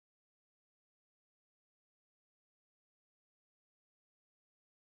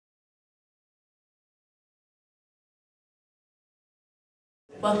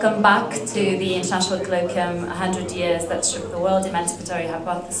Welcome back to the International Colloquium 100 Years That Shook the World, Emancipatory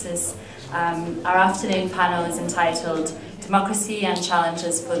Hypothesis. Our afternoon panel is entitled Democracy and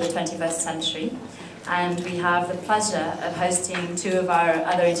Challenges for the 21st Century. And we have the pleasure of hosting two of our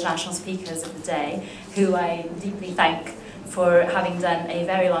other international speakers of the day, who I deeply thank for having done a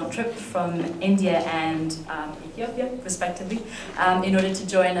very long trip from India and Ethiopia, respectively, in order to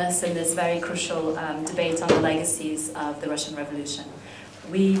join us in this very crucial debate on the legacies of the Russian Revolution.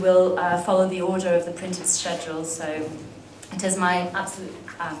 We will follow the order of the printed schedule, so it is my absolute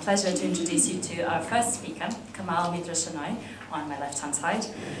pleasure to introduce you to our first speaker, Kamal Chenoy, on my left-hand side.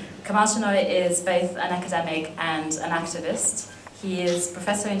 Kamal Chenoy is both an academic and an activist. He is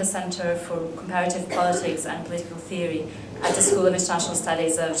professor in the Center for Comparative Politics and Political Theory at the School of International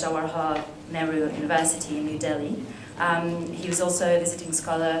Studies of Jawaharlal Nehru University in New Delhi. He was also a visiting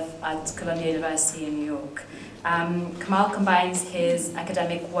scholar at Columbia University in New York. Kamal combines his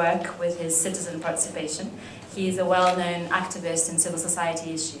academic work with his citizen participation. He is a well-known activist in civil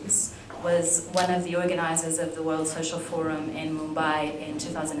society issues, was one of the organizers of the World Social Forum in Mumbai in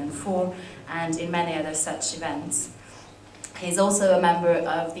 2004, and in many other such events. He's also a member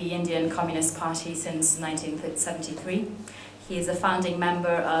of the Indian Communist Party since 1973. He is a founding member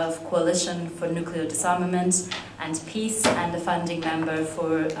of Coalition for Nuclear Disarmament and Peace, and a founding member of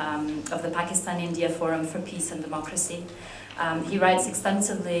the Pakistan-India Forum for Peace and Democracy. He writes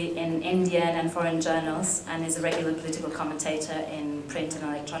extensively in Indian and foreign journals and is a regular political commentator in print and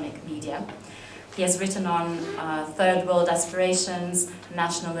electronic media. He has written on Third World Aspirations,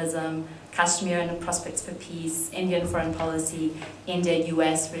 Nationalism, Kashmir and Prospects for Peace, Indian Foreign Policy,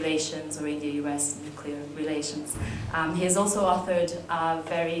 India-US Relations, or India-US Nuclear Relations. He has also authored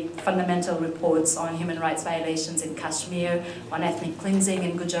very fundamental reports on human rights violations in Kashmir, on ethnic cleansing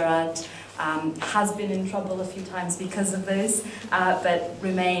in Gujarat, has been in trouble a few times because of those, but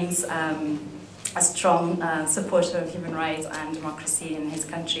remains a strong supporter of human rights and democracy in his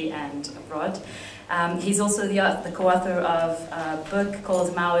country and abroad. He's also the co-author of a book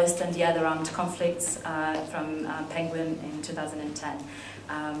called Maoist and the Other Armed Conflicts from Penguin in 2010.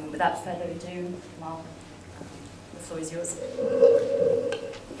 Without further ado, Mal, the floor is yours.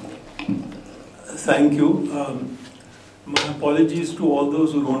 Thank you. My apologies to all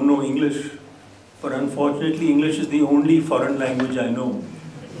those who don't know English, but unfortunately English is the only foreign language I know.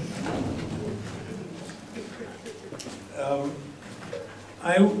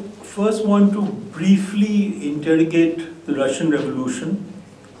 I first want to briefly interrogate the Russian Revolution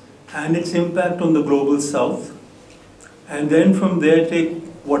and its impact on the global South, and then from there take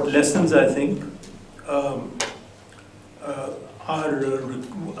what lessons I think are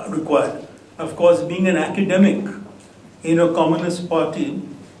required. Of course, being an academic in a communist party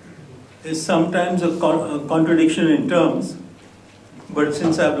is sometimes a contradiction in terms, but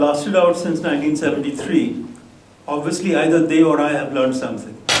since I've lasted out since 1973, obviously either they or I have learned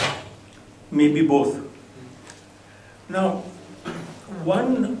something. Maybe both. Now,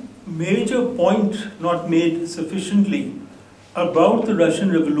 one major point not made sufficiently about the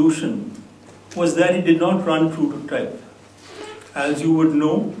Russian Revolution was that it did not run true to type. As you would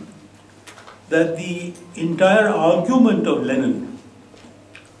know, that the entire argument of Lenin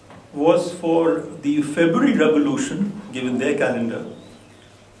was for the February Revolution, given their calendar,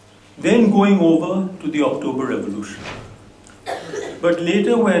 then going over to the October Revolution. But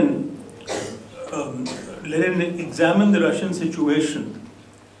later when Lenin examined the Russian situation,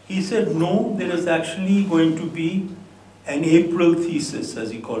 he said, no, there is actually going to be an April thesis,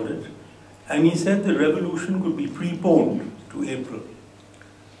 as he called it. And he said the revolution could be preponed to April.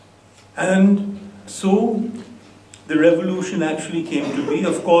 And so the revolution actually came to be.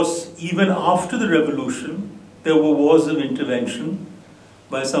 Of course, even after the revolution, there were wars of intervention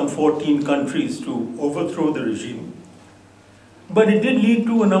by some 14 countries to overthrow the regime. But it did lead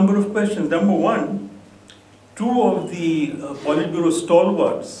to a number of questions. Number one, two of the Politburo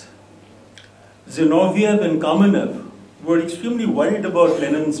stalwarts, Zinoviev and Kamenev, were extremely worried about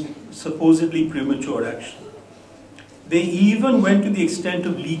Lenin's supposedly premature action. They even went to the extent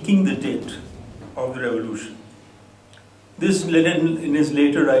of leaking the date of the revolution. This Lenin, in his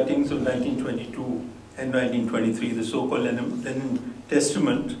later writings of 1922 and 1923, the so-called Lenin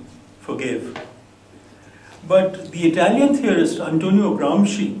Testament, forgave. But the Italian theorist Antonio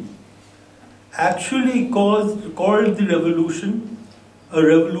Gramsci actually called the revolution a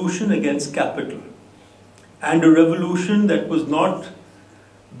revolution against capital, and a revolution that was not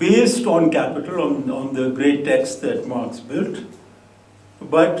based on capital, on the great text that Marx built,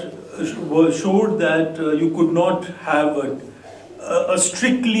 but showed that you could not have a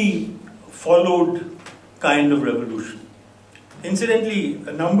strictly followed kind of revolution. Incidentally,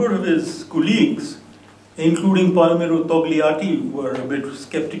 a number of his colleagues, including Palmiro Togliatti, were a bit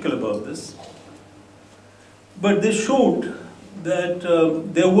skeptical about this. But they showed that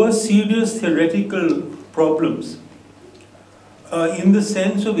there were serious theoretical problems in the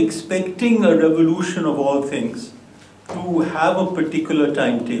sense of expecting a revolution of all things to have a particular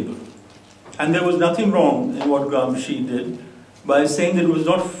timetable. And there was nothing wrong in what Gramsci did by saying that it was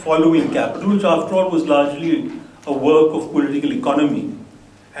not following capital, which after all was largely a work of political economy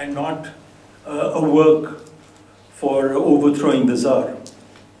and not a work for overthrowing the Tsar.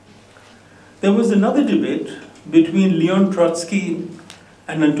 There was another debate between Leon Trotsky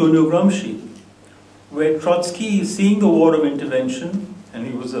and Antonio Gramsci, where Trotsky, seeing the war of intervention, and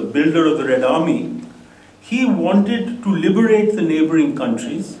he was a builder of the Red Army, he wanted to liberate the neighboring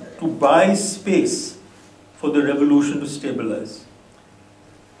countries to buy space for the revolution to stabilize.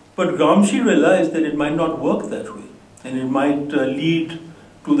 But Gramsci realized that it might not work that way, and it might lead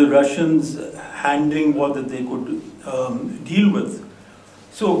to the Russians handling what that they could deal with.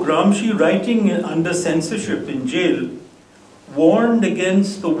 So Gramsci, writing under censorship in jail, warned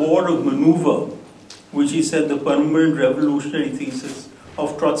against the war of maneuver, which he said the permanent revolutionary thesis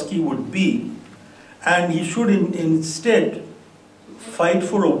of Trotsky would be, and he should instead fight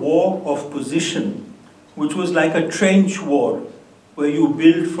for a war of position, which was like a trench war, where you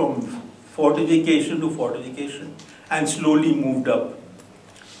build from fortification to fortification and slowly moved up.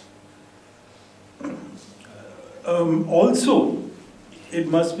 Also, it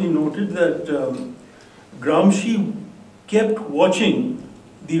must be noted that Gramsci kept watching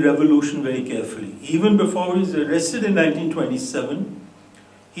the revolution very carefully. Even before he was arrested in 1927,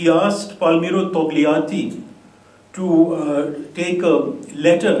 he asked Palmiro Togliatti to take a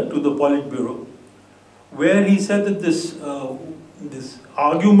letter to the Politburo, where he said that this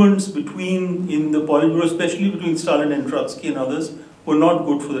arguments in the Politburo, especially between Stalin and Trotsky and others, were not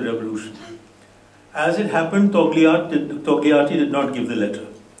good for the revolution. As it happened, Togliatti did not give the letter.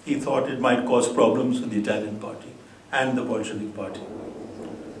 He thought it might cause problems with the Italian party and the Bolshevik party.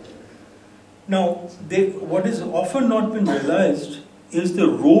 Now, what is often not been realized is the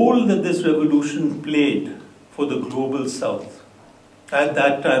role that this revolution played for the global South, at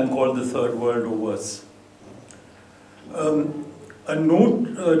that time called the Third World or worse. A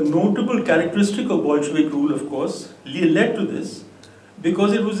notable characteristic of Bolshevik rule, of course, led to this,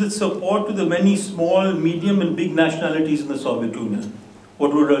 because it was its support to the many small, medium and big nationalities in the Soviet Union,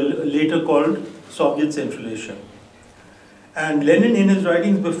 what were later called Soviet Central Asia. And Lenin, in his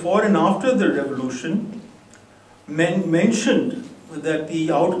writings before and after the revolution, mentioned that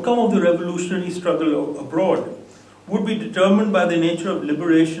the outcome of the revolutionary struggle abroad would be determined by the nature of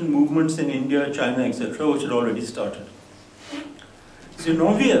liberation movements in India, China, etc., which had already started.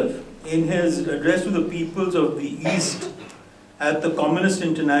 Zinoviev, in his address to the peoples of the East at the Communist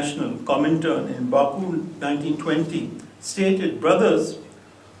International, Comintern, in Baku 1920, stated, "Brothers,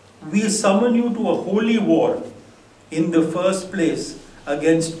 we summon you to a holy war in the first place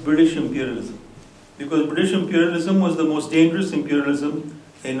against British imperialism." Because British imperialism was the most dangerous imperialism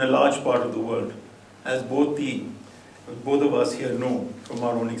in a large part of the world, as both of us here know from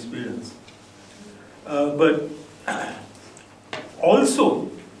our own experience. But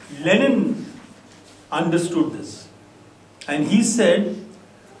also, Lenin understood this. And he said,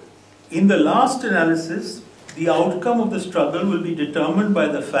 in the last analysis, the outcome of the struggle will be determined by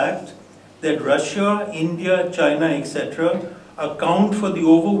the fact that Russia, India, China, etc. account for the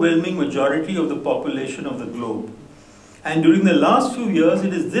overwhelming majority of the population of the globe. And during the last few years,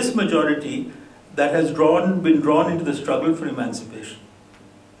 it is this majority that has been drawn into the struggle for emancipation.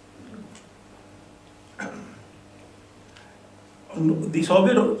 The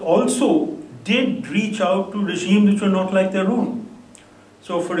Soviet also did reach out to regimes which were not like their own.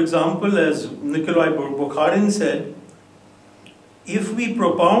 So, for example, as Nikolai Bukharin said, if we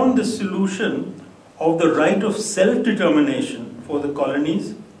propound the solution of the right of self-determination for the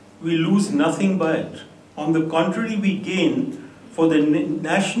colonies, we lose nothing by it. On the contrary, we gain, for the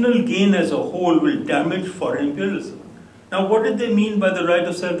national gain as a whole will damage foreign imperialism. Now, what did they mean by the right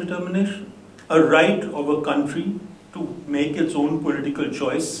of self-determination? A right of a country to make its own political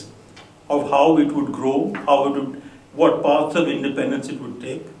choice of how it would grow, what paths of independence it would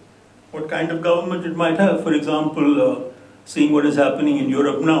take, what kind of government it might have. For example, seeing what is happening in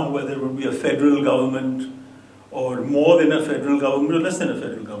Europe now, whether there would be a federal government or more than a federal government or less than a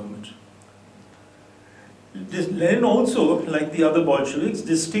federal government. Lenin also, like the other Bolsheviks,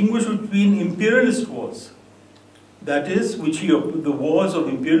 distinguished between imperialist wars, that is, the wars of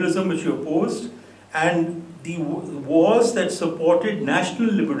imperialism which he opposed, and the wars that supported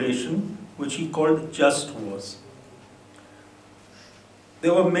national liberation, which he called just wars.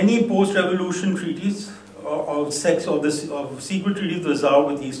 There were many post-revolution treaties of secret treaties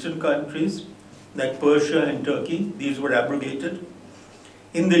resolved with Eastern countries like Persia and Turkey. These were abrogated.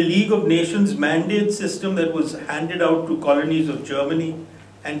 In the League of Nations mandate system that was handed out to colonies of Germany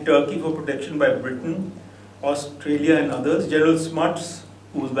and Turkey for protection by Britain, Australia and others, General Smuts,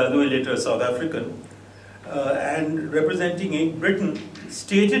 who was by the way later South African, and representing Britain,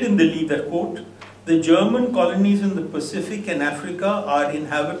 stated in the League that, quote, "The German colonies in the Pacific and Africa are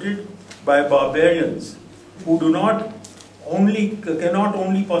inhabited by barbarians who cannot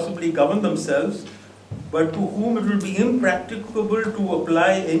only possibly govern themselves, but to whom it will be impracticable to apply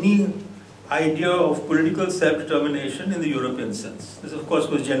any idea of political self-determination in the European sense." This, of course,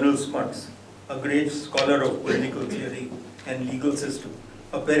 was General Smuts, a great scholar of political theory and legal system,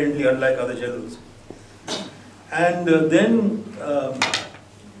 apparently unlike other generals. And then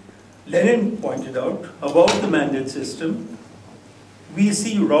Lenin pointed out about the mandate system, we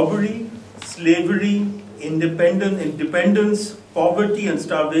see robbery, slavery, independence, poverty and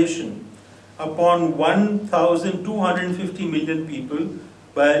starvation upon 1,250 million people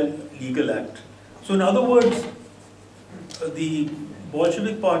by legal act. So in other words, the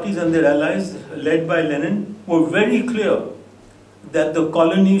Bolshevik parties and their allies, led by Lenin, were very clear that the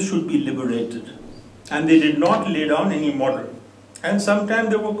colonies should be liberated. And they did not lay down any model. And sometimes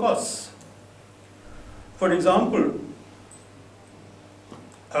there were costs. For example,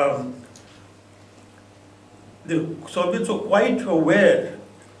 the Soviets were quite aware,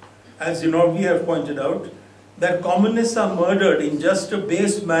 as we have pointed out, that communists are murdered in just a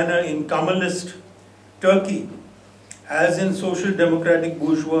base manner in Kemalist Turkey, as in social democratic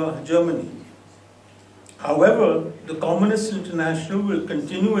bourgeois Germany. However, the Communist International will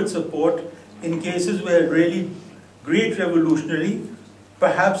continue its support in cases where really great revolutionary,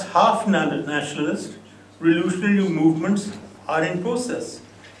 perhaps half nationalist, revolutionary movements are in process,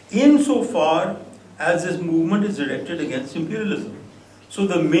 insofar as this movement is directed against imperialism. So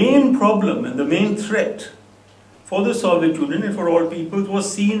the main problem and the main threat for the Soviet Union and for all peoples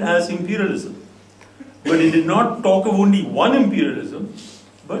was seen as imperialism. But it did not talk of only one imperialism,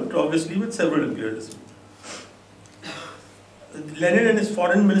 but obviously with several imperialisms. Lenin and his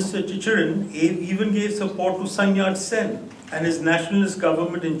foreign minister Chicherin even gave support to Sun Yat-sen and his nationalist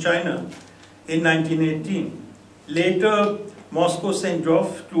government in China in 1918. Later, Moscow sent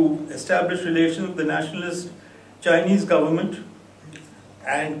off to establish relations with the nationalist Chinese government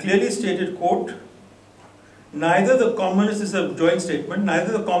and clearly stated, quote, "Neither the communist," this is a joint statement,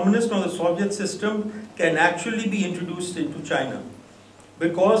 "neither the communist nor the Soviet system can actually be introduced into China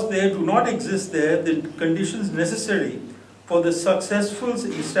because there do not exist there the conditions necessary for the successful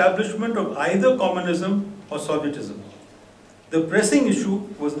establishment of either communism or Sovietism. The pressing issue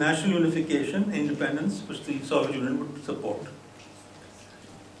was national unification, independence, which the Soviet Union would support."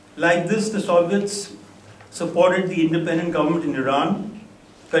 Like this, the Soviets supported the independent government in Iran,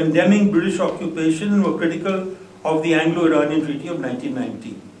 condemning British occupation, and were critical of the Anglo-Iranian Treaty of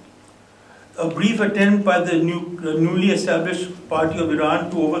 1919. A brief attempt by the newly established party of Iran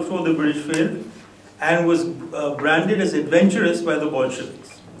to overthrow the British failed and was branded as adventurous by the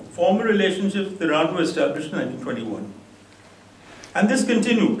Bolsheviks. Formal relationships with Iran were established in 1921. And this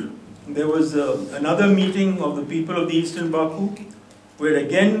continued. There was another meeting of the people of the Eastern Baku, where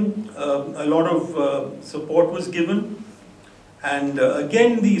again a lot of support was given. And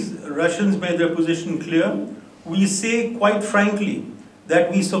again these Russians made their position clear. We say quite frankly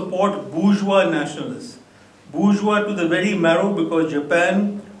that we support bourgeois nationalists. Bourgeois to the very marrow, because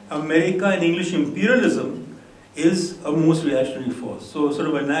Japan, America and English imperialism is a most reactionary force. So sort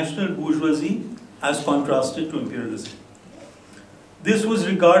of a national bourgeoisie as contrasted to imperialism. This was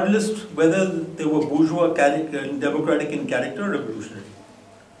regardless whether they were bourgeois, democratic in character, or revolutionary.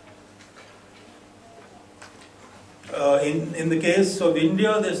 In the case of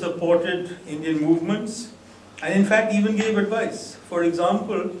India, they supported Indian movements and in fact even gave advice. For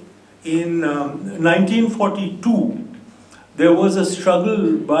example, in 1942, there was a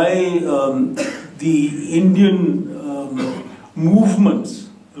struggle by the Indian movements,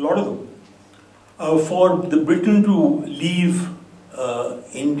 a lot of them, for the Britain to leave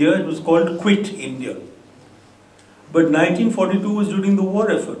India. It was called Quit India. But 1942 was during the war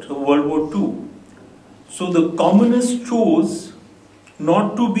effort of World War II. So the communists chose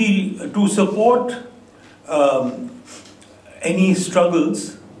not to support any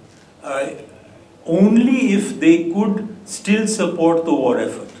struggles only if they could still support the war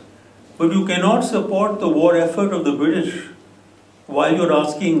effort. But you cannot support the war effort of the British while you're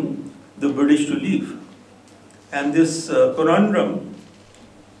asking the British to leave. And this conundrum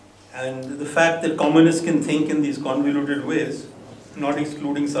and the fact that communists can think in these convoluted ways not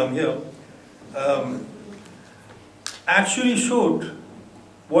excluding some here, actually showed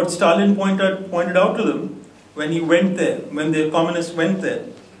what Stalin pointed out to them when he went there, when the communists went there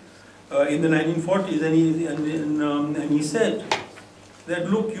in the 1940s, and he said that,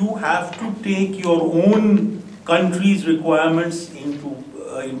 look, you have to take your own country's requirements into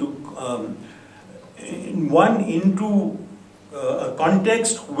a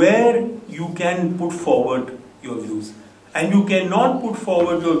context where you can put forward your views. And you cannot put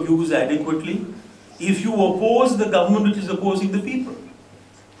forward your views adequately if you oppose the government which is opposing the people.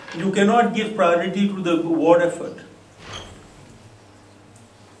 You cannot give priority to the war effort.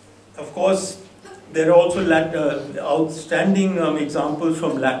 Of course, there are also outstanding examples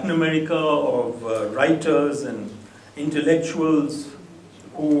from Latin America of writers and intellectuals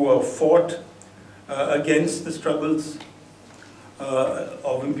who fought against the struggles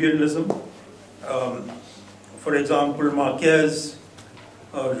of imperialism. For example, Marquez,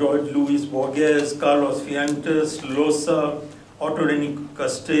 Jorge Luis Borges, Carlos Fuentes, Loza, Otto Reni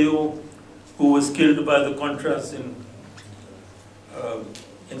Castillo, who was killed by the Contras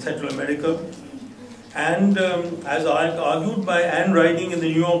in Central America. And as argued by Anne Riding in the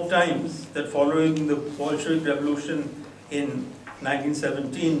New York Times, that following the Bolshevik Revolution in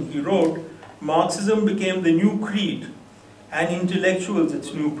 1917, he wrote, Marxism became the new creed and intellectuals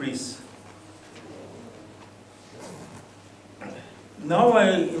its new priests. Now,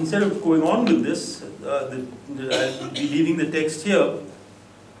 instead of going on with this, I'll be leaving the text here.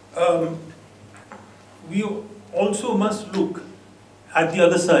 We also must look at the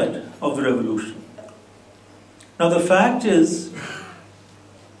other side of the revolution. Now, the fact is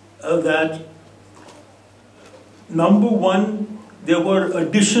that, number one, there were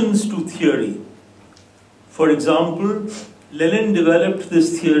additions to theory. For example, Lenin developed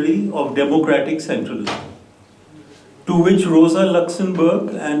this theory of democratic centralism, to which Rosa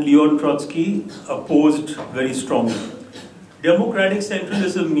Luxemburg and Leon Trotsky opposed very strongly. Democratic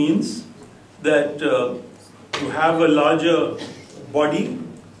centralism means that you have a larger body,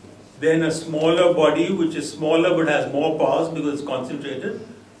 then a smaller body which is smaller but has more powers because it's concentrated,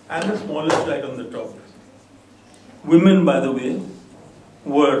 and the smallest right on the top. Women, by the way,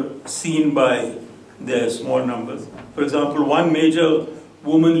 were seen by their small numbers. For example, one major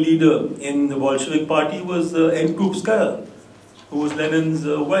woman leader in the Bolshevik party was N. Krupskaya, who was Lenin's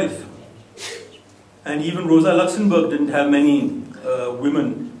wife. And even Rosa Luxemburg didn't have many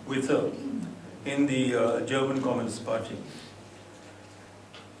women with her in the German Communist Party.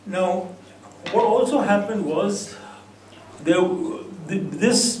 Now, what also happened was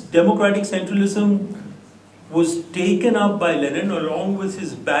this democratic centralism was taken up by Lenin along with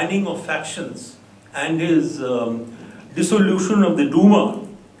his banning of factions and his dissolution of the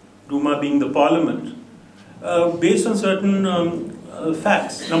Duma being the parliament, based on certain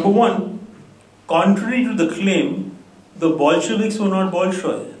facts. Number one, contrary to the claim, the Bolsheviks were not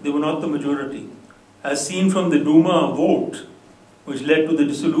Bolshoi, they were not the majority. As seen from the Duma vote, which led to the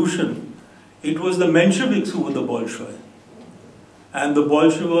dissolution, it was the Mensheviks who were the Bolshoi. And the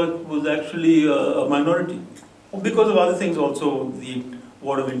Bolshevik was actually a minority, because of other things also, the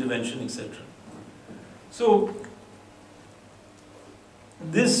war of intervention, etc. So,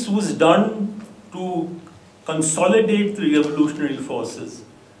 this was done to consolidate the revolutionary forces.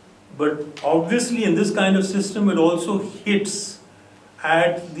 But obviously in this kind of system it also hits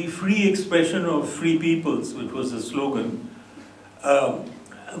at the free expression of free peoples, which was the slogan.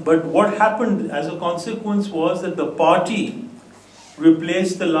 But what happened as a consequence was that the party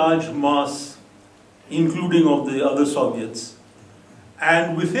replaced the large mass, including of the other Soviets.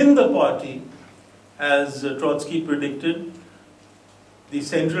 And within the party, as Trotsky predicted, the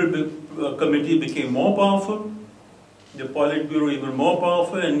Central Committee became more powerful, the Politburo even more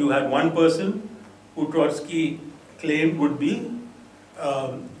powerful, and you had one person who Trotsky claimed would be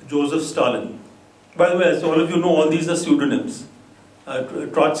Joseph Stalin. By the way, as all of you know, all these are pseudonyms.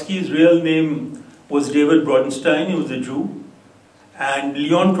 Trotsky's real name was David Brodenstein, he was a Jew, and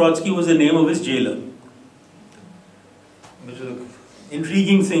Leon Trotsky was the name of his jailer. Which is an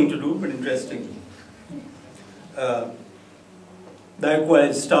intriguing thing to do, but interesting.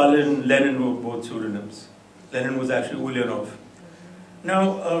 Likewise, Stalin, Lenin were both pseudonyms. Lenin was actually Ulyanov.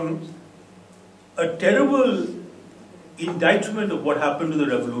 Now, a terrible indictment of what happened to the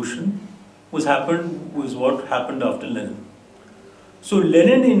revolution was what happened after Lenin. So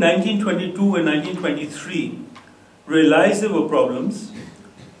Lenin in 1922 and 1923 realized there were problems,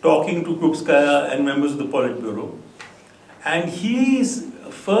 talking to Krupskaya and members of the Politburo, and he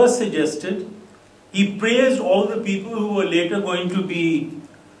first suggested, he praised all the people who were later going to be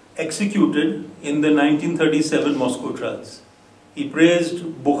executed in the 1937 Moscow trials. He praised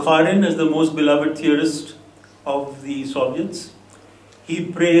Bukharin as the most beloved theorist of the Soviets. He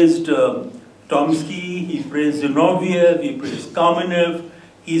praised Tomsky, he praised Zinoviev, he praised Kamenev.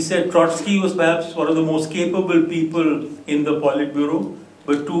 He said Trotsky was perhaps one of the most capable people in the Politburo,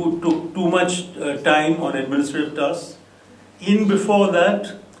 but took too much time on administrative tasks. Before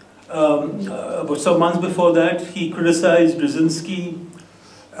that, about some months before that, he criticized Brzezinski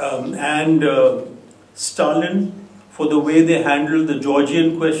and Stalin for the way they handled the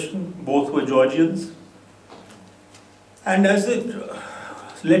Georgian question. Both were Georgians. And as the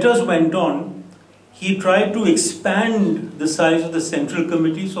letters went on, he tried to expand the size of the Central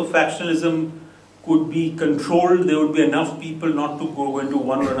Committee so factionalism could be controlled. There would be enough people not to go into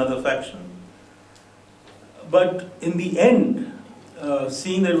one or another faction. But in the end,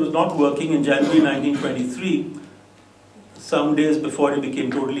 seeing that it was not working in January 1923, some days before he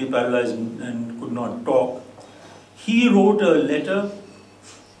became totally paralyzed and could not talk, he wrote a letter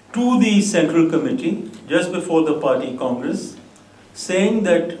to the Central Committee just before the party congress saying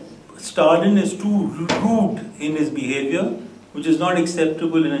that Stalin is too rude in his behavior, which is not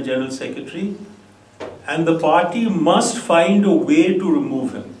acceptable in a general secretary, and the party must find a way to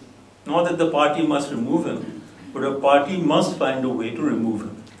remove him. Not that the party must remove him, but a party must find a way to remove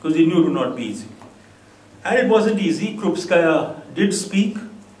him, because he knew it would not be easy. And it wasn't easy. Krupskaya did speak.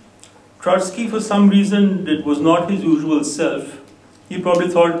 Trotsky, for some reason, it was not his usual self. He probably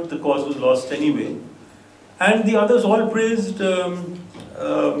thought the cause was lost anyway. And the others all praised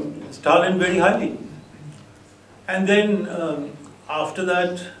Stalin very highly. And then after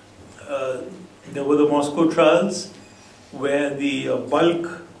that, there were the Moscow trials, where the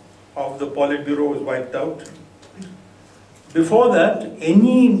bulk of the Politburo was wiped out. Before that,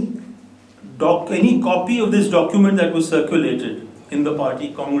 any copy of this document that was circulated in the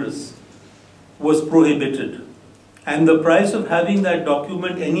party congress was prohibited. And the price of having that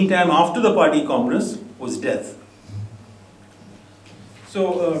document any time after the party congress was death.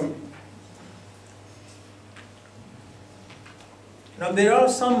 So, now there are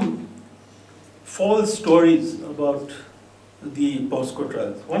some false stories about the Moscow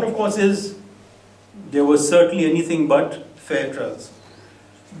trials. One, of course, is there was certainly anything but fair trials.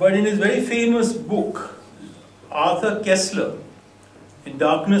 But in his very famous book, Arthur Kessler, In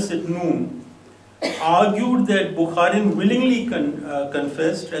Darkness at Noon, argued that Bukharin willingly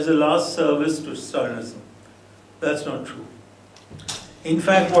confessed as a last service to Stalinism. That's not true. In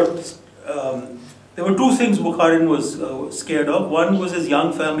fact, there were two things Bukharin was scared of. One was his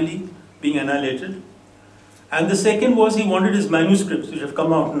young family being annihilated. And the second was he wanted his manuscripts, which have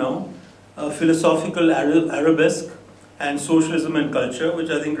come out now, Philosophical Arabesque and Socialism and Culture, which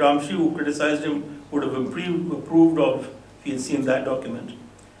I think Gramsci, who criticized him, would have approved of if he had seen that document.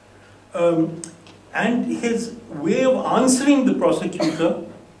 And his way of answering the prosecutor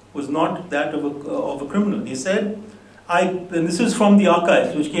was not that of a criminal. He said, and this is from the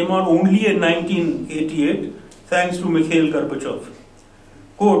archives, which came out only in 1988, thanks to Mikhail Gorbachev.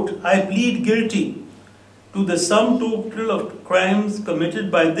 Quote, I plead guilty to the sum total of crimes committed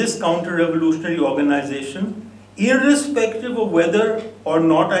by this counter-revolutionary organization, irrespective of whether or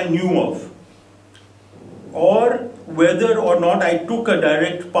not I knew of, or whether or not I took a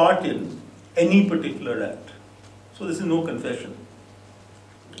direct part in any particular act. So this is no confession.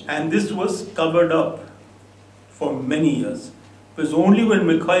 And this was covered up for many years. It was only when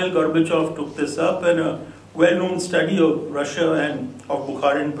Mikhail Gorbachev took this up, and a well-known study of Russia and of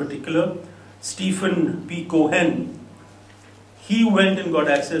Bukharin in particular, Stephen P. Cohen, he went and got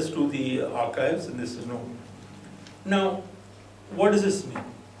access to the archives, and this is known. Now, what does this mean?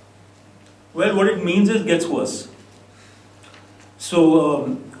 Well, what it means is it gets worse.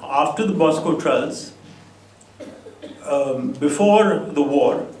 So, after the Moscow trials, before the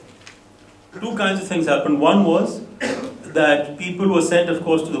war, two kinds of things happened. One was that people were sent, of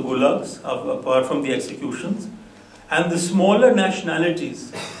course, to the gulags, apart from the executions, and the smaller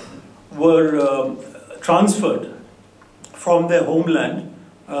nationalities were transferred from their homeland,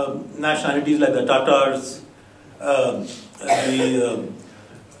 nationalities like the Tatars, the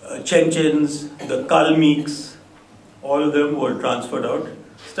Chechens, the Kalmyks, all of them were transferred out.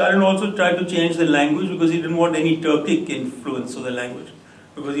 Stalin also tried to change the language because he didn't want any Turkic influence of the language,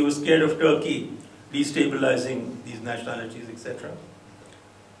 because he was scared of Turkey destabilizing these nationalities, etc.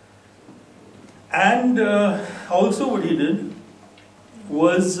 And also what he did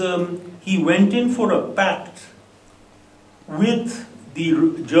was he went in for a pact with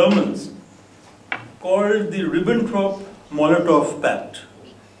the Germans called the Ribbentrop-Molotov Pact.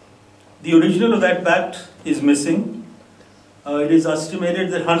 The original of that pact is missing. It is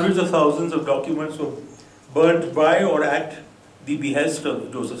estimated that hundreds of thousands of documents were burnt by or at the behest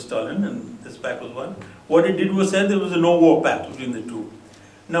of Joseph Stalin, and this pact was one. What it did was said there was a no-war pact between the two.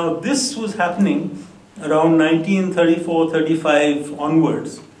 Now this was happening around 1934-35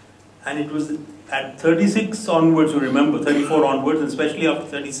 onwards, and it was at 36 onwards, you remember, 34 onwards, and especially after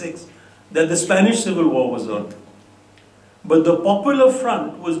 36, that the Spanish Civil War was on. But the Popular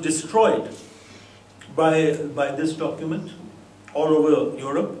Front was destroyed by this document all over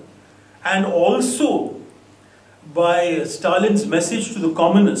Europe, and also by Stalin's message to the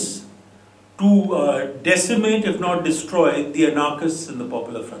communists to decimate, if not destroy, the anarchists in the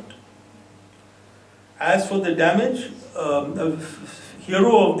Popular Front. As for the damage, a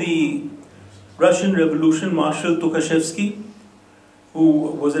hero of the Russian Revolution, Marshal Tukhachevsky,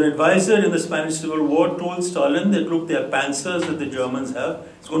 who was an advisor in the Spanish Civil War, told Stalin that, look, there are panzers that the Germans have.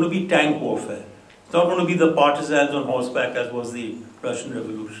 It's going to be tank warfare. It's not going to be the partisans on horseback as was the Russian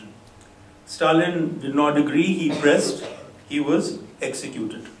Revolution. Stalin did not agree. He pressed. He was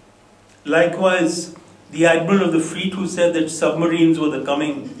executed. Likewise, the admiral of the fleet who said that submarines were the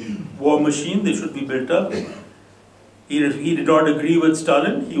coming war machine, they should be built up, he did not agree with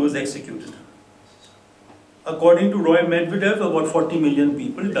Stalin. He was executed. According to Roy Medvedev, about 40 million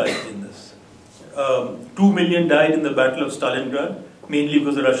people died in this. 2 million died in the Battle of Stalingrad, mainly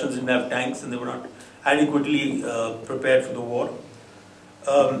because the Russians didn't have tanks and they were not adequately prepared for the war.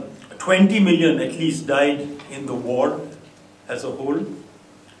 20 million at least died in the war as a whole.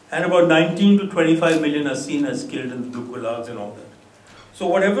 And about 19 to 25 million are seen as killed in the gulags and all that. So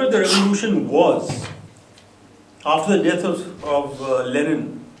whatever the revolution was, after the death of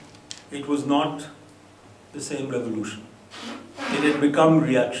Lenin, it was not the same revolution. It had become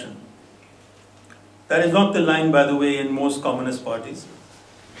reaction. That is not the line, by the way, in most communist parties.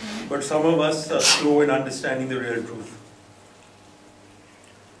 But some of us are slow in understanding the real truth.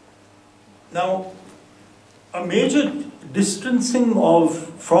 Now, a major distancing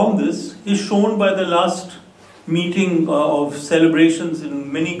from this is shown by the last meeting of celebrations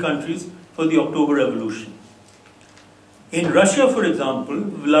in many countries for the October Revolution. In Russia, for example,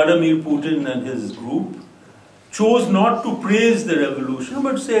 Vladimir Putin and his group chose not to praise the revolution,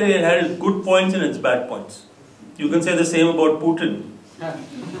 but say it had its good points and its bad points. You can say the same about Putin.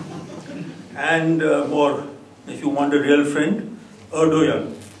 And, or if you want a real friend,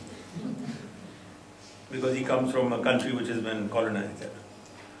 Erdogan, because he comes from a country which has been colonized.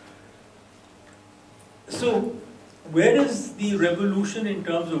 So, where is the revolution in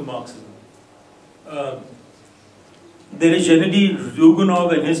terms of Marxism? There is Gennady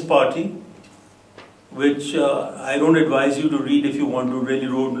Zyuganov and his party, which I don't advise you to read if you want to really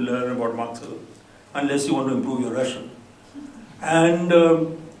learn about Marxism, unless you want to improve your Russian. And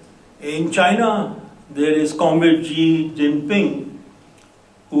in China, there is Comrade Xi Jinping,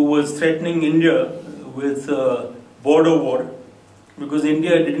 who was threatening India with border war, because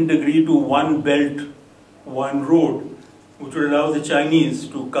India didn't agree to one belt, one road, which would allow the Chinese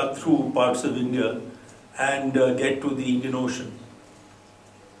to cut through parts of India and get to the Indian Ocean,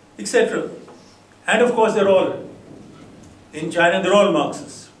 etc. And of course, in China, they're all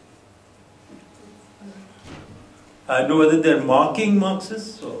Marxists. I don't know whether they're marking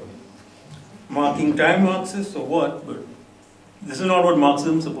Marxists or marking time Marxists or what, but this is not what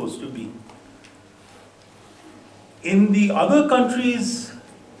Marxism is supposed to be. In the other countries,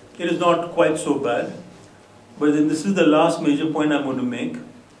 it is not quite so bad, but then this is the last major point I'm going to make.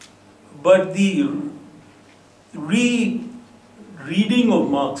 But the rereading of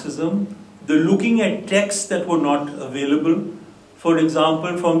Marxism, the looking at texts that were not available, for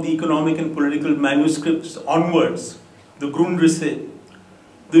example, from the economic and political manuscripts onwards, the Grundrisse,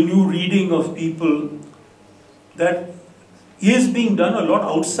 the new reading of people, that is being done a lot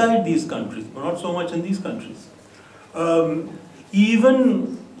outside these countries, but not so much in these countries.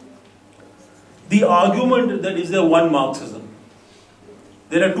 Even the argument that is there one Marxism.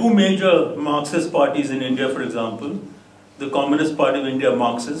 There are two major Marxist parties in India, for example. The Communist Party of India,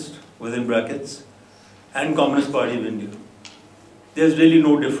 Marxist, within brackets, and Communist Party of India. There's really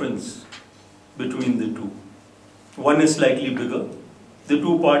no difference between the two. One is slightly bigger. The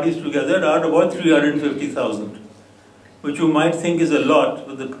two parties together are about 350,000, which you might think is a lot,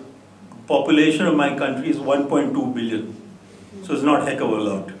 but the population of my country is 1.2 billion. So it's not a heck of a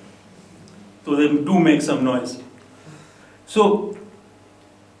lot. So they do make some noise. So,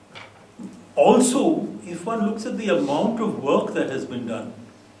 also, if one looks at the amount of work that has been done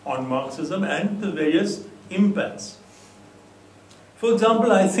on Marxism and the various impacts. For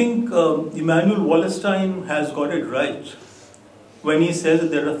example, I think Immanuel Wallerstein has got it right when he says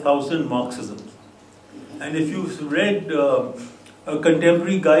that there are 1,000 Marxisms. And if you've read a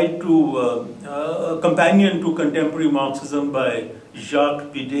contemporary guide to, a companion to contemporary Marxism by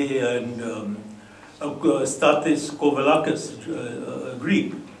Jacques Bidet and Stathis Kovalakis,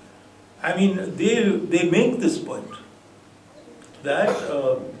 Greek. I mean, they make this point that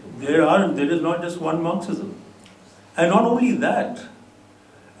there is not just one Marxism. And not only that,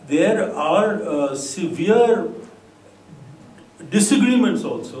 there are severe disagreements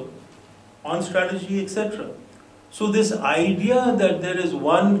also on strategy, etc. So this idea that there is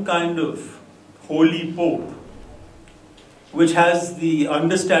one kind of holy pope which has the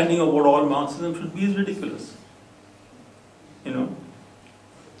understanding of what all Marxism should be is ridiculous. You know.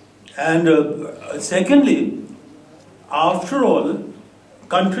 And secondly, after all,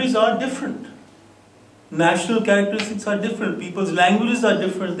 countries are different. National characteristics are different. People's languages are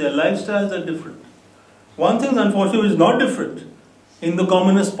different. Their lifestyles are different. One thing, unfortunately, is not different in the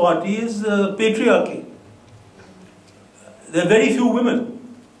Communist Party is patriarchy. There are very few women.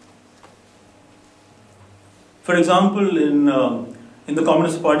 For example, in the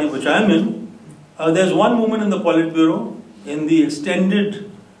Communist Party, which I am in, there's one woman in the Politburo. In the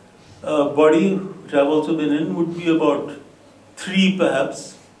extended body, which I've also been in, would be about 3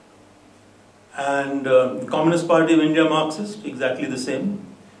 perhaps. And Communist Party of India Marxist, exactly the same.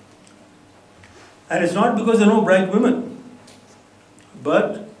 And it's not because there are no bright women,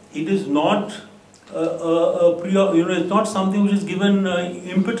 but it is not it's not something which is given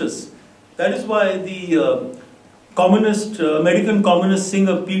impetus. That is why the American communist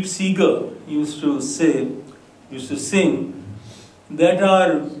singer Pete Seeger used to sing that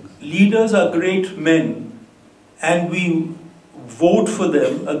our leaders are great men and we vote for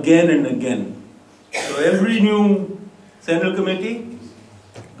them again and again. So every new Central Committee,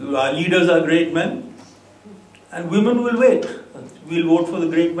 our leaders are great men and women will wait. We'll vote for the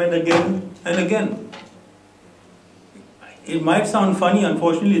great men again and again. It might sound funny,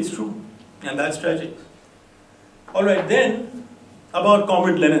 unfortunately it's true. And that's tragic. Alright, then about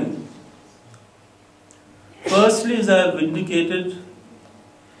Comrade Lenin. Firstly, as I have indicated,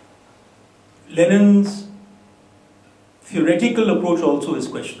 Lenin's theoretical approach also is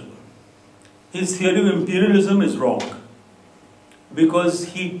questionable. His theory of imperialism is wrong because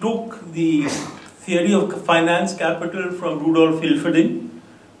he took the theory of finance capital from Rudolf Hilferding,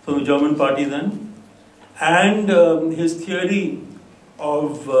 from the German party then, and his theory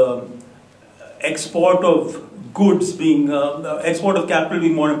of export of goods being, export of capital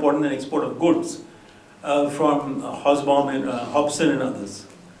being more important than export of goods from Hobson and others.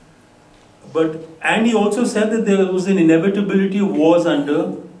 And he also said that there was an inevitability of wars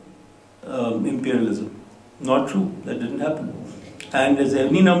under imperialism. Not true, that didn't happen. And there's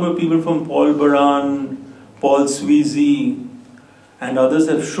any number of people from Paul Baran, Paul Sweezy, and others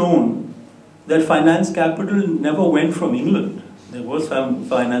have shown that finance capital never went from England. There was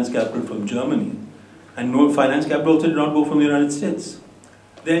finance capital from Germany. And no finance capital also did not go from the United States.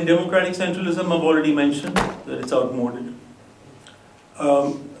 Then democratic centralism, I've already mentioned, that it's outmoded.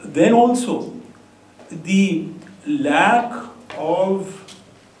 Then also, the lack of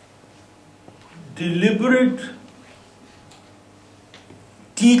deliberate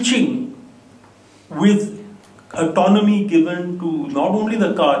teaching with autonomy given to not only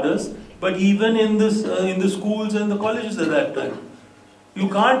the cadres, but even in the schools and the colleges at that time. You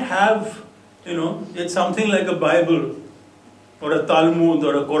can't have, it's something like a Bible or a Talmud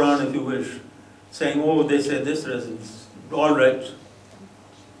or a Quran, if you wish, saying, oh, they say this, it's all right.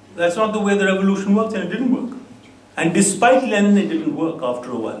 That's not the way the revolution works, and it didn't work. And despite Lenin, it didn't work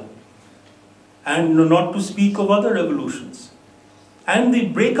after a while. And not to speak of other revolutions. And the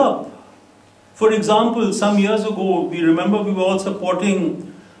breakup. For example, some years ago, we remember we were all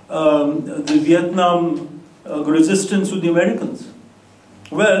supporting the Vietnam resistance to the Americans.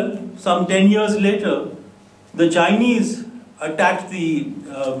 Well, some 10 years later, the Chinese attacked the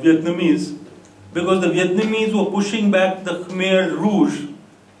Vietnamese because the Vietnamese were pushing back the Khmer Rouge,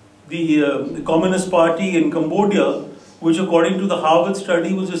 the Communist Party in Cambodia, which according to the Harvard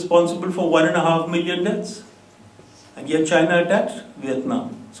study was responsible for 1.5 million deaths. And yet China attacked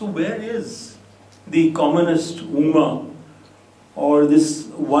Vietnam. So where is the communist Ummah or this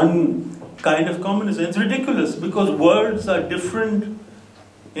one kind of communism? It's ridiculous because worlds are different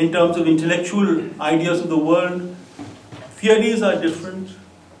in terms of intellectual ideas of the world. Theories are different.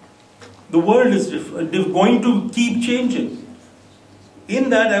 The world is different. They're going to keep changing. In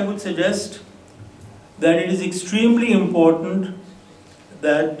that, I would suggest that it is extremely important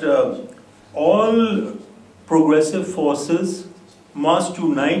that all progressive forces must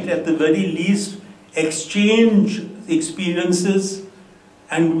unite, at the very least, exchange experiences,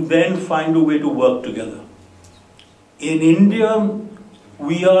 and then find a way to work together. in India,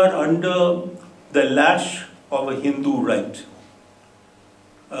 we are under the lash of a Hindu right.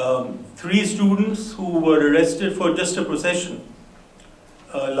 3 students who were arrested for just a procession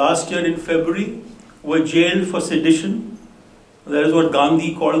last year in February were jailed for sedition. That is what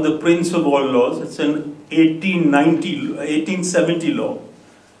Gandhi called the prince of all laws. It's an 1870 law.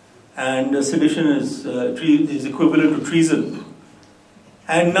 And sedition is equivalent to treason.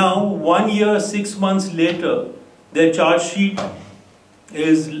 And now, 1 year, 6 months later, their charge sheet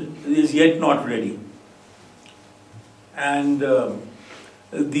is yet not ready. And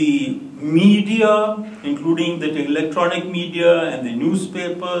the media, including the electronic media and the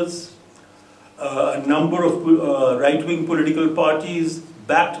newspapers, a number of right-wing political parties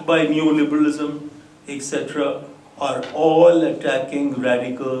backed by neoliberalism, etc., are all attacking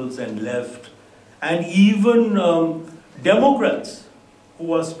radicals and left, and even Democrats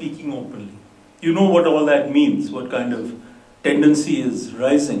who are speaking openly. You know what all that means, what kind of tendency is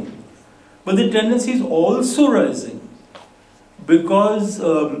rising. But the tendency is also rising because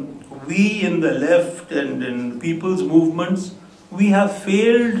we in the left and in people's movements, we have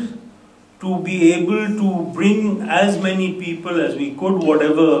failed to be able to bring as many people as we could,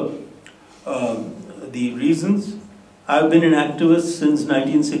 whatever the reasons. I've been an activist since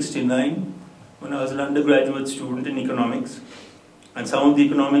 1969 when I was an undergraduate student in economics. And some of the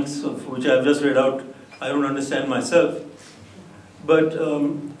economics of which I've just read out, I don't understand myself. But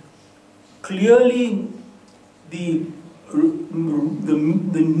clearly the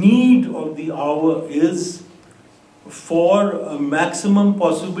need of the hour is for a maximum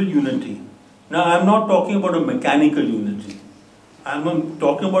possible unity. Now, I'm not talking about a mechanical unity. I'm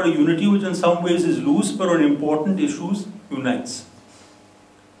talking about a unity which in some ways is loose, but on important issues unites.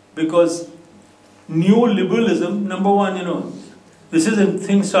 Because neoliberalism, number one, this is when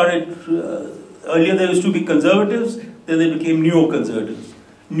things started, earlier there used to be conservatives, then they became neoconservatives.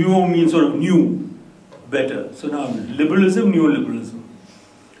 Neo means sort of new, better. So now liberalism, neoliberalism.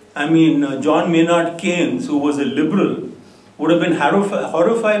 I mean, John Maynard Keynes, who was a liberal, would have been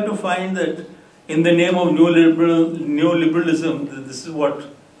horrified to find that in the name of neoliberalism, this is what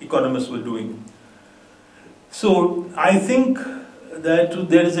economists were doing. So I think that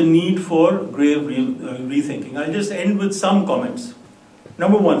there is a need for grave rethinking. I'll just end with some comments.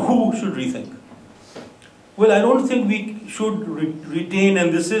 Number one, who should rethink? Well, I don't think we should retain,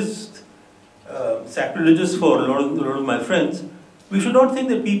 and this is sacrilegious for a lot of my friends, we should not think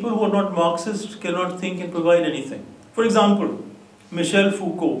that people who are not Marxists cannot think and provide anything. For example, Michel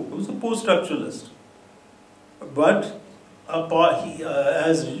Foucault, who was a post-structuralist, but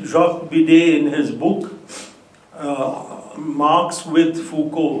as Jacques Bidet in his book, Marx with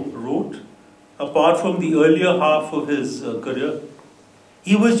Foucault wrote, apart from the earlier half of his career,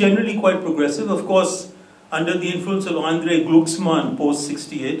 he was generally quite progressive. Of course, under the influence of André Glucksmann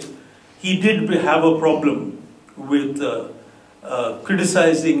post-68, he did have a problem with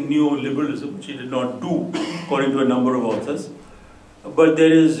criticizing neoliberalism, which he did not do, according to a number of authors. But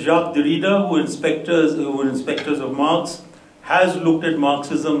there is Jacques Derrida, who were inspectors of Marx, has looked at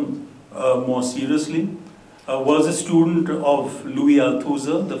Marxism more seriously, was a student of Louis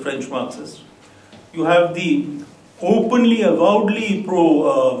Althusser, the French Marxist. You have the openly, avowedly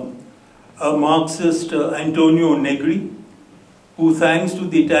pro-Marxist Antonio Negri, who, thanks to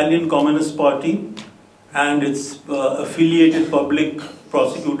the Italian Communist Party and its affiliated public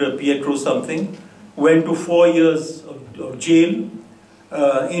prosecutor Pietro something, went to 4 years of jail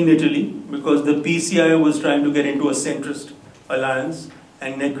in Italy because the PCI was trying to get into a centrist alliance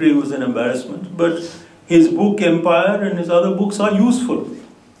and Negri was an embarrassment. But his book Empire and his other books are useful,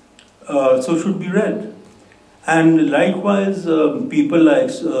 so should be read. And likewise, people like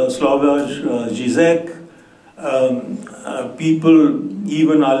Slavoj Žižek, people,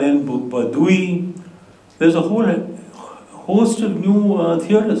 even Alain Badawi, there's a whole host of new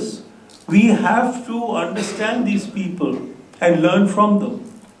theorists. We have to understand these people and learn from them.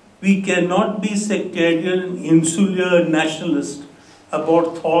 We cannot be sectarian, insular, nationalist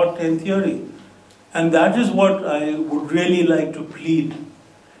about thought and theory. And that is what I would really like to plead.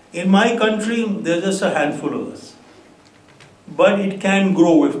 In my country, there's just a handful of us. But it can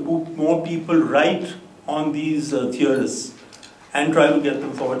grow if more people write on these theorists and try to get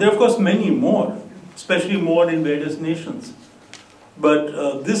them forward. There are, of course, many more, especially more in various nations.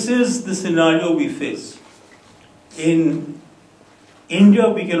 But this is the scenario we face. In India,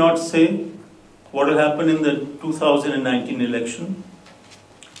 we cannot say what will happen in the 2019 election.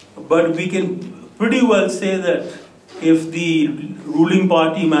 But we can pretty well say that if the ruling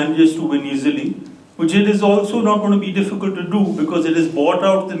party manages to win easily, which it is also not going to be difficult to do because it has bought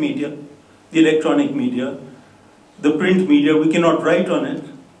out the media, the electronic media, the print media, we cannot write on it,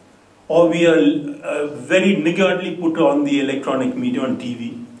 or we are very niggardly put on the electronic media, on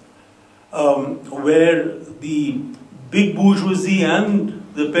TV, where the big bourgeoisie and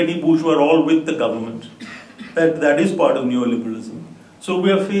the petty bourgeois are all with the government. That is part of neoliberalism. So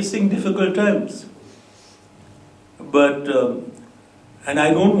we are facing difficult times. But, and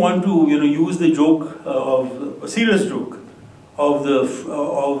I don't want to use the joke of, a serious joke, of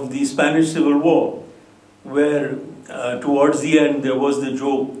the Spanish Civil War, where towards the end there was the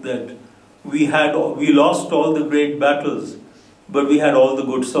joke that we lost all the great battles, but we had all the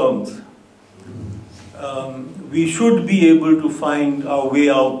good songs. We should be able to find our way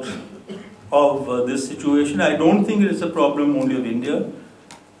out of this situation. I don't think it is a problem only of India.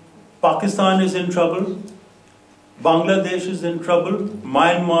 Pakistan is in trouble. Bangladesh is in trouble.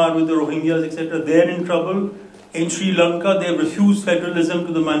 Myanmar with the Rohingyas, etc., they're in trouble. In Sri Lanka, they have refused federalism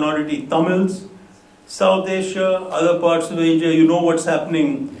to the minority Tamils. South Asia, other parts of Asia, you know what's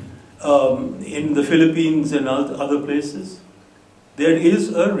happening in the Philippines and other places. There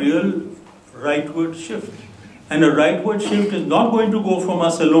is a real rightward shift. And a rightward shift is not going to go from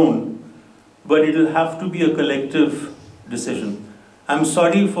us alone, but it will have to be a collective decision. I'm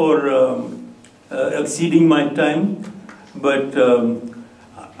sorry for exceeding my time, but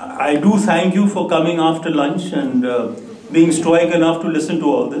I do thank you for coming after lunch and being stoic enough to listen to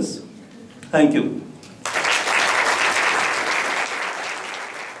all this. Thank you.